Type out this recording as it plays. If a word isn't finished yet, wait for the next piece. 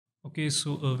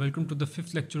Welcome to the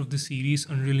fifth lecture of the series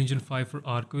Unreal Engine 5 for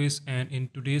archviz, and in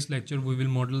today's lecture we will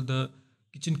model the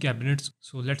kitchen cabinets.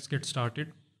 So let's get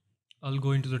started. I'll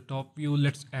go into the top view.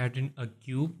 Let's add in a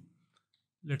cube.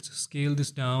 Let's scale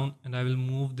this down and I will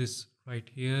move this right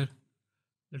here.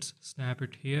 Let's snap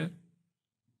it here.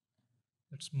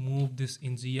 Let's move this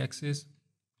in Z-axis.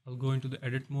 I'll go into the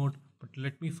edit mode, but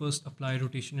let me first apply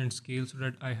rotation and scale so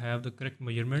that I have the correct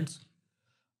measurements.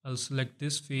 I'll select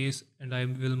this face and I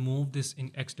will move this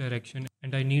in X direction,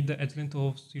 and I need the edge length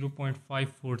of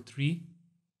 0.543.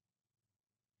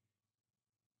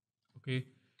 Okay,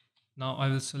 now I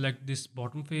will select this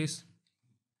bottom face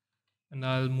and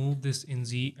I'll move this in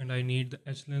Z, and I need the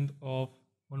edge length of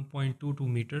 1.22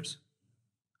 meters.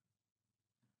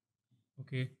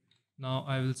 Okay, now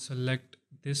I will select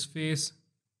this face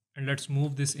and let's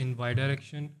move this in Y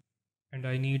direction, and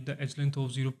I need the edge length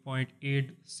of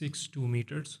 0.862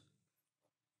 meters.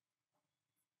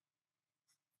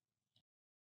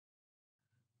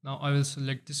 Now I will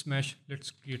select this mesh. Let's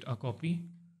create a copy.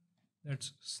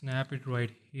 Let's snap it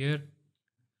right here.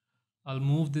 I'll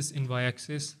move this in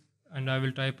y-axis and I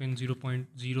will type in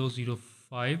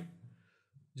 0.005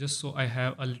 just so I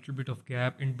have a little bit of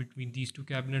gap in between these two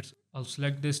cabinets. I'll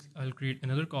select this. I'll create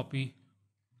another copy.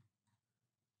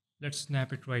 Let's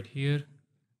snap it right here.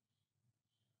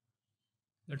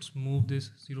 Let's move this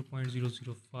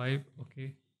 0.005.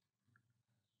 Okay,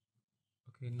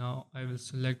 now I will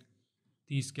select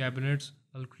these cabinets.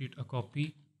 I'll create a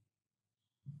copy.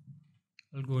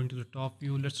 I'll go into the top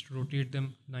view. Let's rotate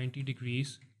them 90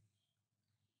 degrees.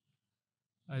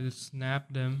 I will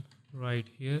snap them right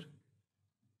here.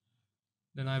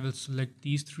 Then I will select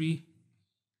these three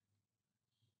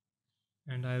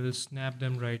and I will snap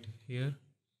them right here.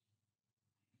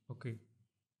 Okay,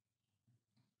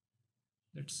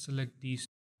 let's select these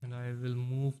and I will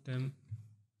move them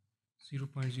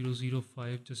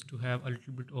 0.005 just to have a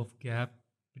little bit of gap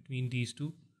between these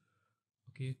two.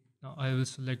 Okay, now I will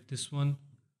select this one.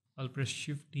 I'll press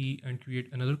Shift D and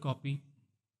create another copy.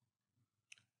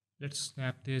 Let's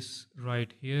snap this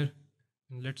right here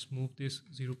and let's move this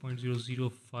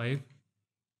 0.005.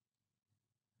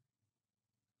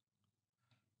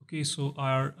 Okay, so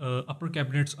our upper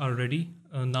cabinets are ready.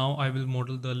 Now I will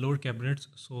model the lower cabinets.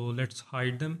 So let's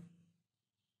hide them.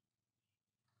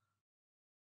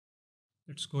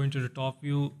 Let's go into the top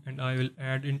view and I will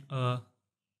add in a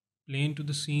plane to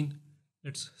the scene.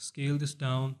 Let's scale this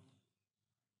down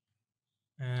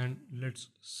and let's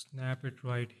snap it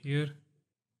right here.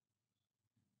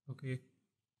 Okay,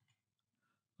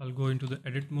 I'll go into the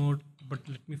edit mode, but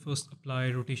let me first apply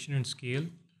rotation and scale.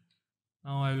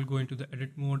 Now I will go into the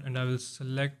edit mode and I will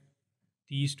select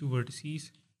these two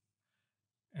vertices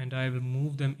and I will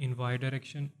move them in Y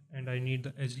direction, and I need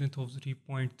the edge length of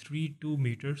 3.32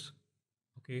 meters.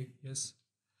 Okay, yes.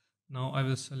 Now I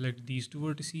will select these two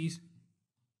vertices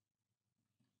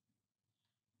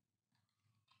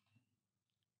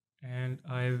and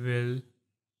I will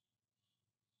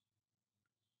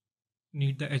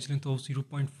need the edge length of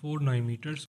 0.49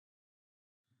 meters.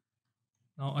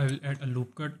 Now I will add a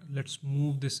loop cut. Let's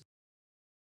move this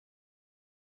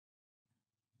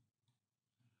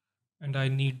and I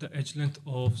need the edge length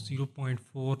of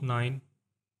 0.49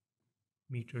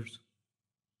 meters.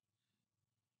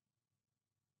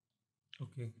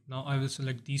 Okay, now I will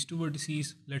select these two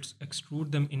vertices. Let's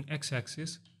extrude them in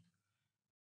x-axis.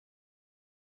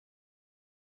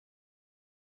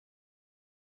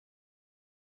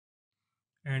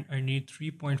 And I need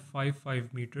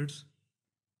 3.55 meters.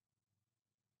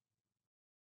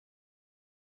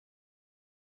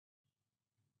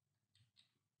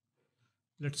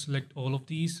 Let's select all of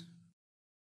these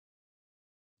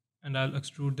and I'll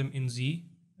extrude them in Z,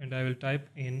 and I will type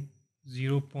in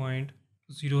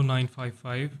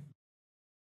 0.0955.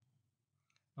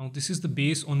 Now this is the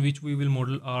base on which we will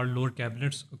model our lower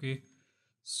cabinets. Okay,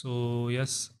 so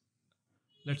yes,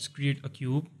 let's create a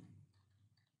cube.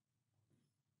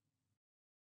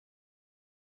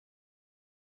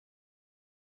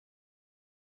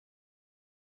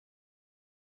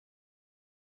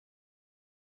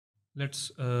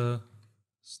 Let's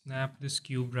snap this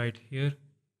cube right here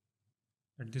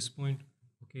at this point.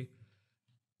 Okay,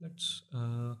 let's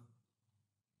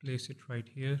place it right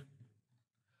here.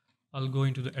 I'll go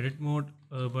into the edit mode,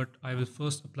 but I will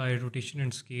first apply rotation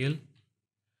and scale.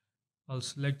 I'll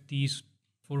select these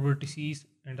four vertices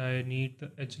and I need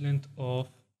the edge length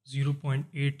of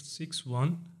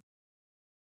 0.861.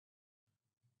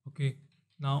 Okay,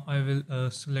 now I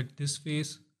will select this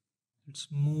face.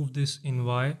 Let's move this in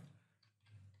Y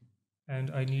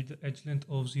and I need the edge length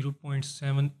of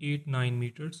 0.789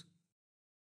 meters.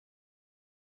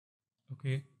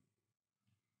 Okay,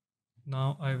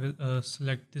 Now I will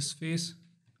select this face.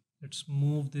 Let's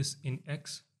move this in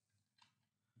X,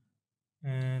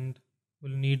 and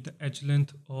we'll need the edge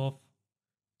length of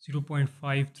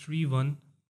 0.531.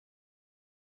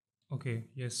 Okay,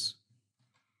 yes.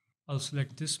 I'll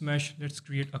select this mesh. Let's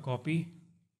create a copy.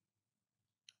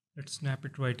 Let's snap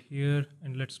it right here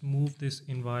and let's move this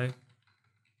in Y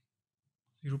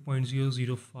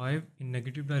 0.005 in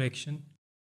negative direction,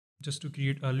 just to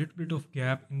create a little bit of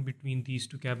gap in between these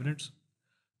two cabinets.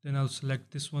 Then I'll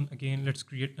select this one again. Let's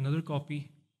create another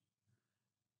copy.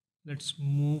 Let's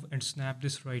move and snap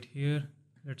this right here.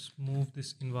 Let's move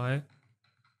this in Y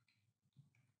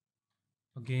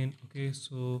again. Okay,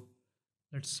 so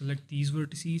let's select these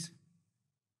vertices,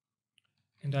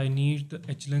 and I need the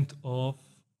edge length of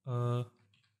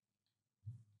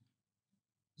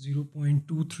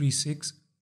 0.236.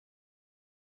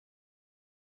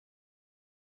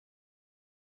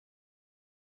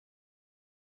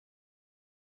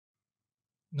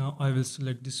 Now I will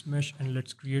select this mesh and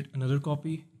let's create another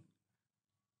copy.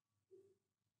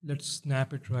 Let's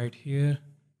snap it right here.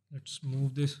 Let's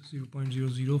move this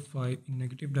 0.005 in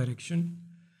negative direction.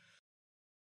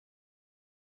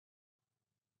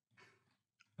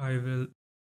 I will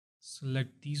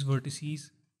select these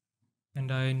vertices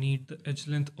and I need the edge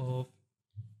length of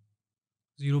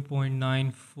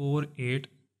 0.948.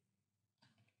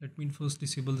 Let me first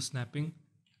disable the snapping.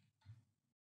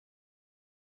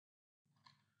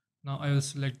 Now I will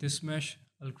select this mesh.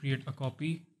 I'll create a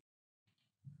copy.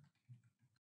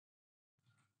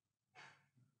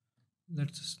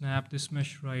 Let's snap this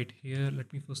mesh right here.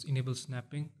 Let me first enable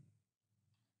snapping.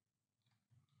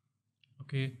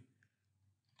 Okay.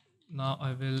 Now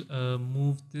I will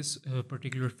move this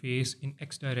particular face in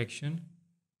X direction,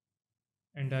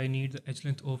 and I need the edge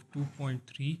length of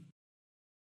 2.3.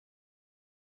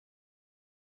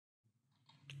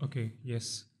 Okay,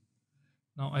 yes.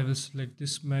 Now I will select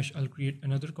this mesh. I'll create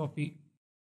another copy.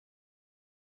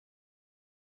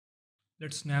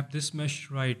 Let's snap this mesh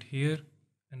right here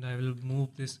and I will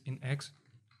move this in X.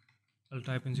 I'll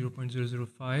type in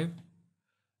 0.005.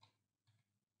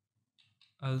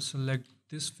 I'll select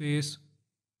this face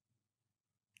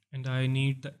and I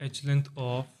need the edge length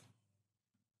of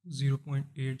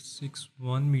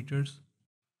 0.861 meters.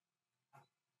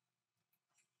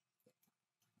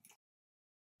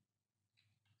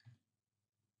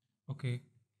 Okay.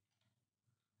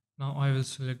 Now I will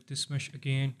select this mesh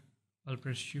again. I'll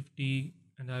press Shift D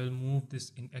and I will move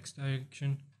this in X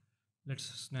direction. Let's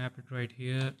snap it right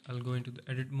here. I'll go into the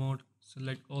edit mode,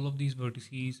 select all of these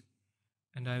vertices,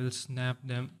 and I will snap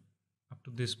them up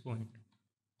to this point.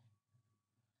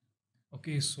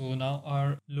 Okay, so now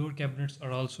our lower cabinets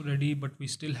are also ready, but we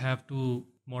still have to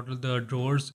model the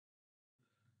drawers.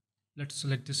 Let's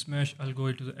select this mesh. I'll go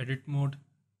into the edit mode.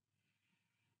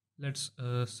 Let's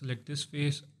select this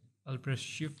face. I'll press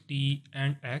Shift D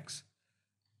and X.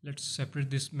 Let's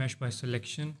separate this mesh by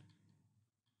selection.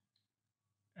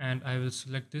 And I will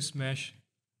select this mesh.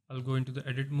 I'll go into the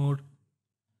edit mode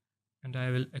and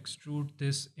I will extrude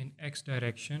this in X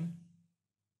direction.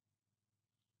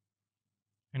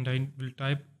 And I will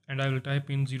type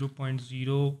in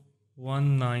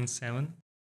 0.0197.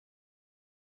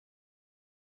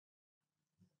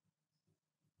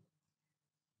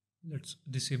 Let's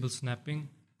disable snapping.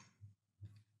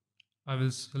 I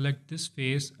will select this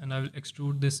face and I will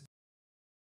extrude this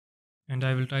and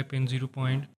I will type in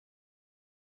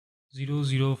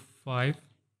 0.005.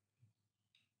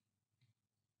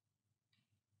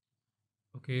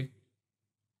 Okay.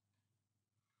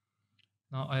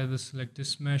 Now I will select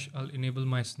this mesh. I'll enable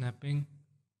my snapping.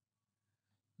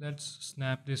 Let's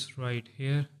snap this right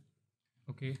here.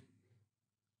 Okay.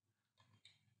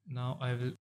 Now I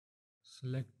will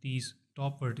select these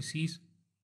top vertices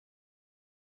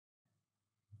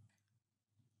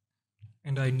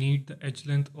and I need the edge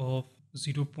length of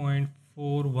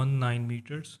 0.419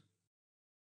 meters.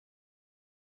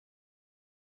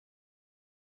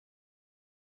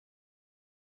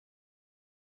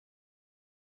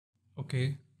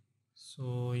 Okay,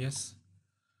 so yes,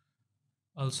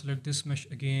 I'll select this mesh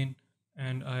again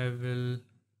and I will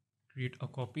create a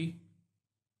copy.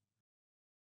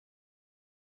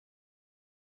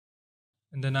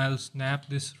 And then I'll snap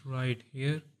this right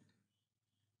here.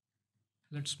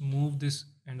 Let's move this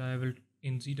and I will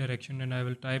in Z direction and I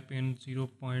will type in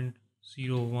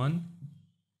 0.01.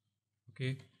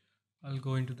 Okay, I'll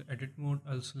go into the edit mode.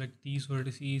 I'll select these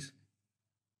vertices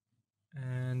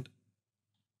and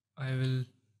I will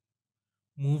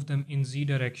move them in Z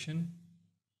direction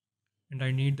and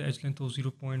I need the edge length of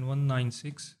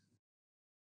 0.196.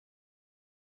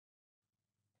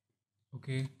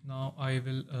 Okay, now I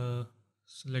will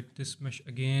select this mesh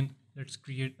again. Let's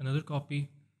create another copy.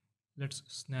 Let's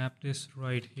snap this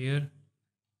right here.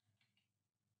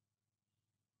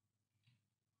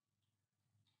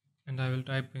 And I will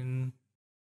type in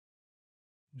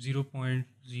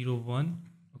 0.01.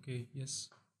 Okay, yes.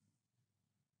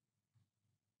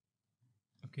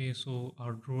 Okay, so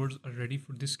our drawers are ready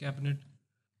for this cabinet.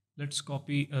 Let's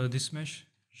copy this mesh,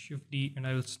 Shift D, and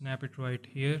I will snap it right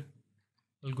here.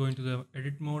 I'll go into the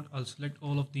edit mode. I'll select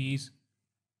all of these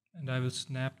and I will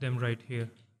snap them right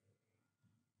here.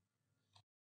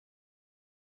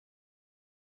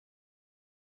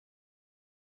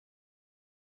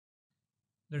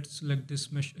 Let's select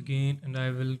this mesh again and I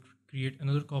will create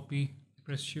another copy.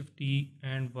 Press Shift D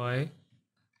and Y.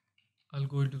 I'll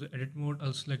go into the edit mode.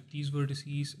 I'll select these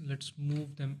vertices. Let's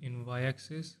move them in Y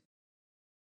axis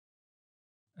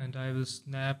and I will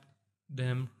snap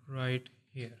them right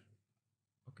here.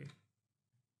 Okay.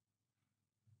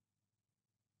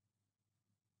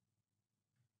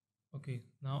 Okay,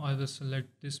 now I will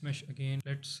select this mesh again.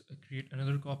 Let's create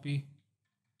another copy.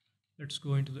 Let's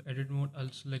go into the edit mode.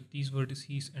 I'll select these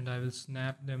vertices and I will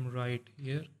snap them right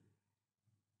here.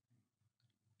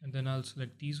 And then I'll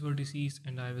select these vertices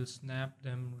and I will snap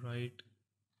them right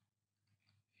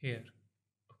here.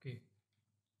 Okay.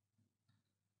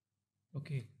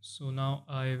 Okay, so now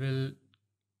I will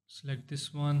select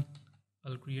this one.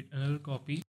 I'll create another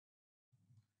copy.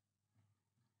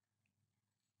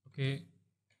 Okay,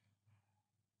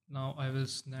 now I will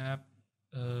snap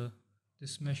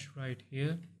this mesh right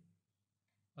here.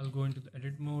 I'll go into the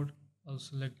edit mode. I'll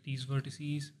select these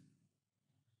vertices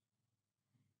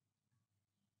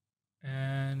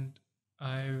and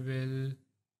I will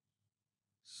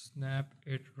snap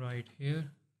it right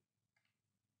here.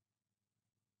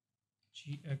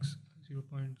 GX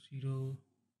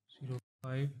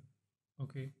 0.005.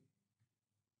 Okay.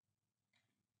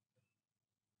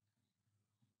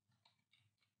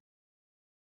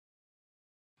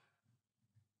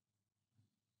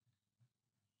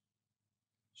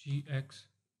 GX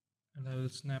and I will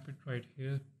snap it right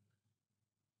here.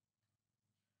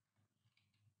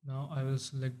 Now I will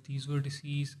select these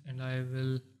vertices and I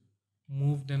will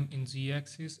move them in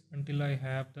z-axis until I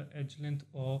have the edge length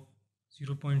of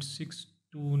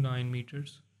 0.629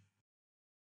 meters.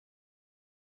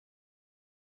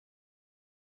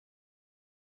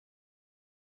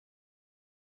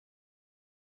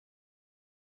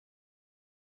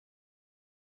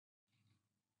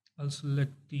 I'll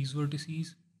select these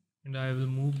vertices and I will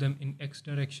move them in x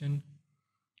direction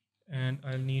and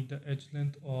I'll need the edge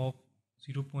length of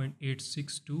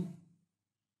 0.862.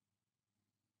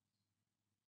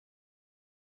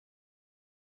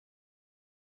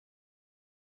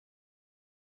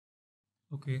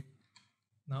 Okay,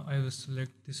 now I will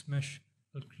select this mesh.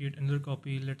 I'll create another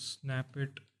copy. Let's snap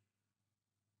it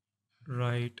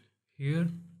right here.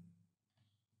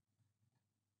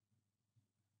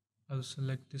 I'll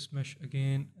select this mesh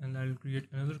again and I'll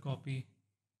create another copy.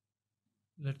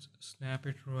 Let's snap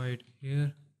it right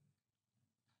here.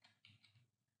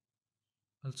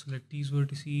 I'll select these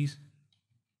vertices.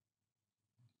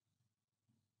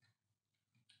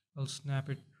 I'll snap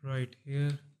it right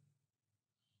here.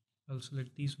 I'll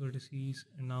select these vertices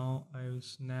and now I will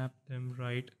snap them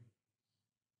right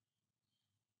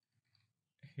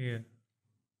here.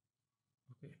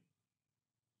 Okay.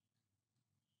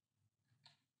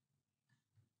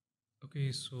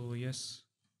 Okay, so yes.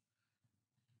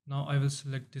 Now I will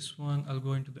select this one. I'll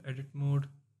go into the edit mode.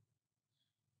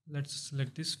 Let's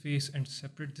select this face and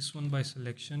separate this one by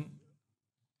selection.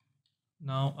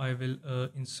 Now I will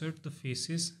insert the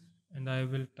faces and I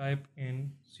will type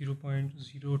in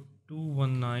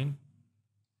 0.0219.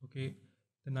 Okay,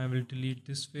 then I will delete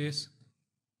this face.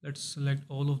 Let's select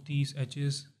all of these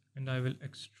edges and I will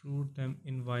extrude them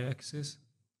in y-axis.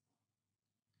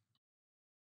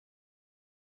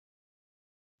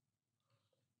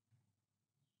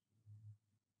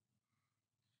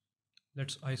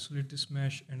 Let's isolate this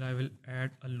mesh and I will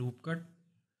add a loop cut.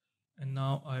 And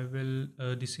now I will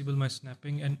disable my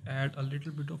snapping and add a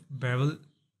little bit of bevel.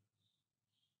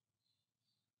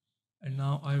 And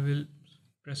now I will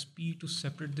press P to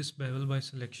separate this bevel by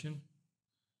selection.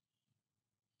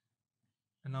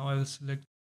 And now I will select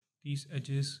these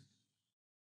edges.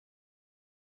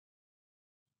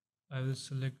 I will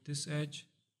select this edge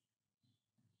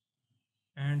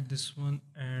and this one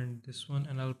and this one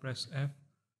and I'll press F.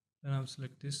 Then I'll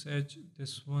select this edge,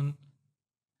 this one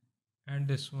and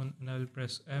this one and I will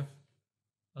press F.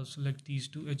 I'll select these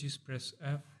two edges, press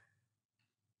F.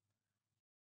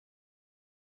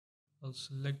 I'll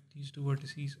select these two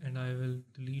vertices and I will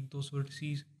delete those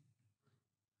vertices.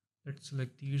 Let's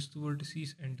select these two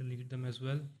vertices and delete them as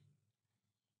well.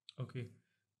 Okay,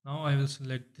 now I will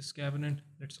select this cabinet.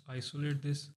 Let's isolate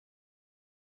this.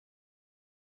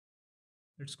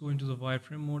 Let's go into the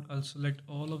wireframe mode. I'll select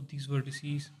all of these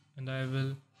vertices and I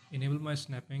will enable my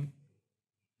snapping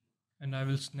and I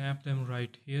will snap them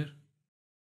right here.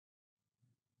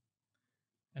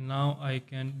 And now I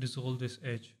can dissolve this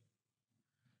edge.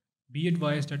 Be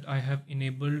advised that I have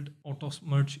enabled auto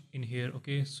merge in here.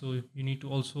 Okay, so you need to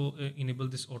also enable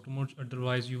this auto merge,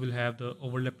 otherwise you will have the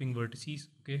overlapping vertices.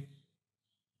 Okay,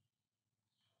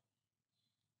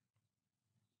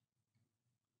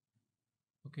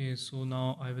 okay, so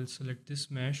now I will select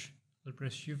this mesh. I'll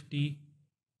press Shift D.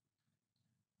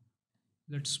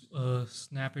 Let's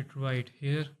snap it right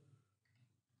here.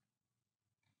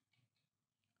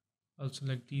 I'll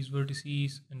select these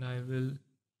vertices and I will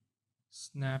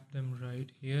snap them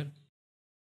right here.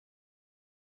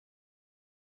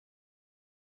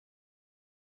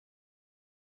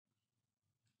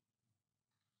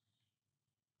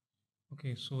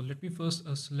 Okay, so let me first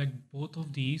select both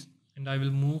of these and I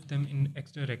will move them in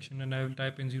X direction and I will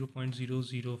type in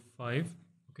 0.005.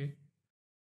 Okay,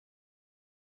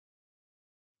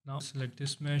 now select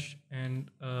this mesh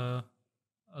and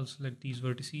I'll select these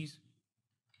vertices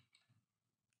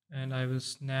and I will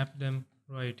snap them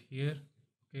right here.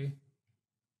 Okay,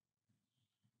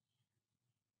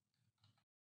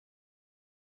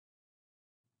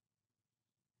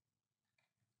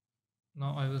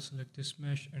 now I will select this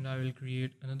mesh and I will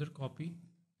create another copy.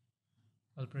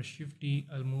 I'll press Shift D,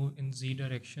 I'll move in Z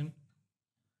direction.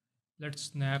 Let's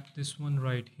snap this one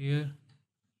right here.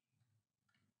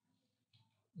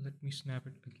 Let me snap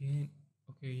it again.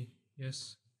 Okay,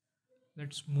 yes.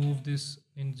 Let's move this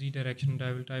in Z direction and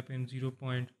I will type in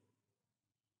 0.01.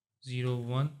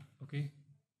 Okay,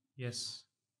 yes.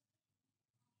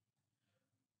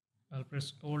 I'll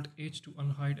press Alt H to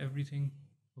unhide everything.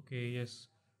 Okay, yes.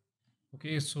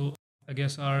 Okay, so I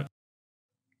guess our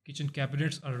kitchen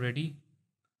cabinets are ready.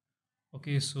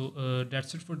 Okay, so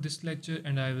that's it for this lecture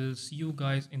and I will see you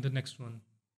guys in the next one.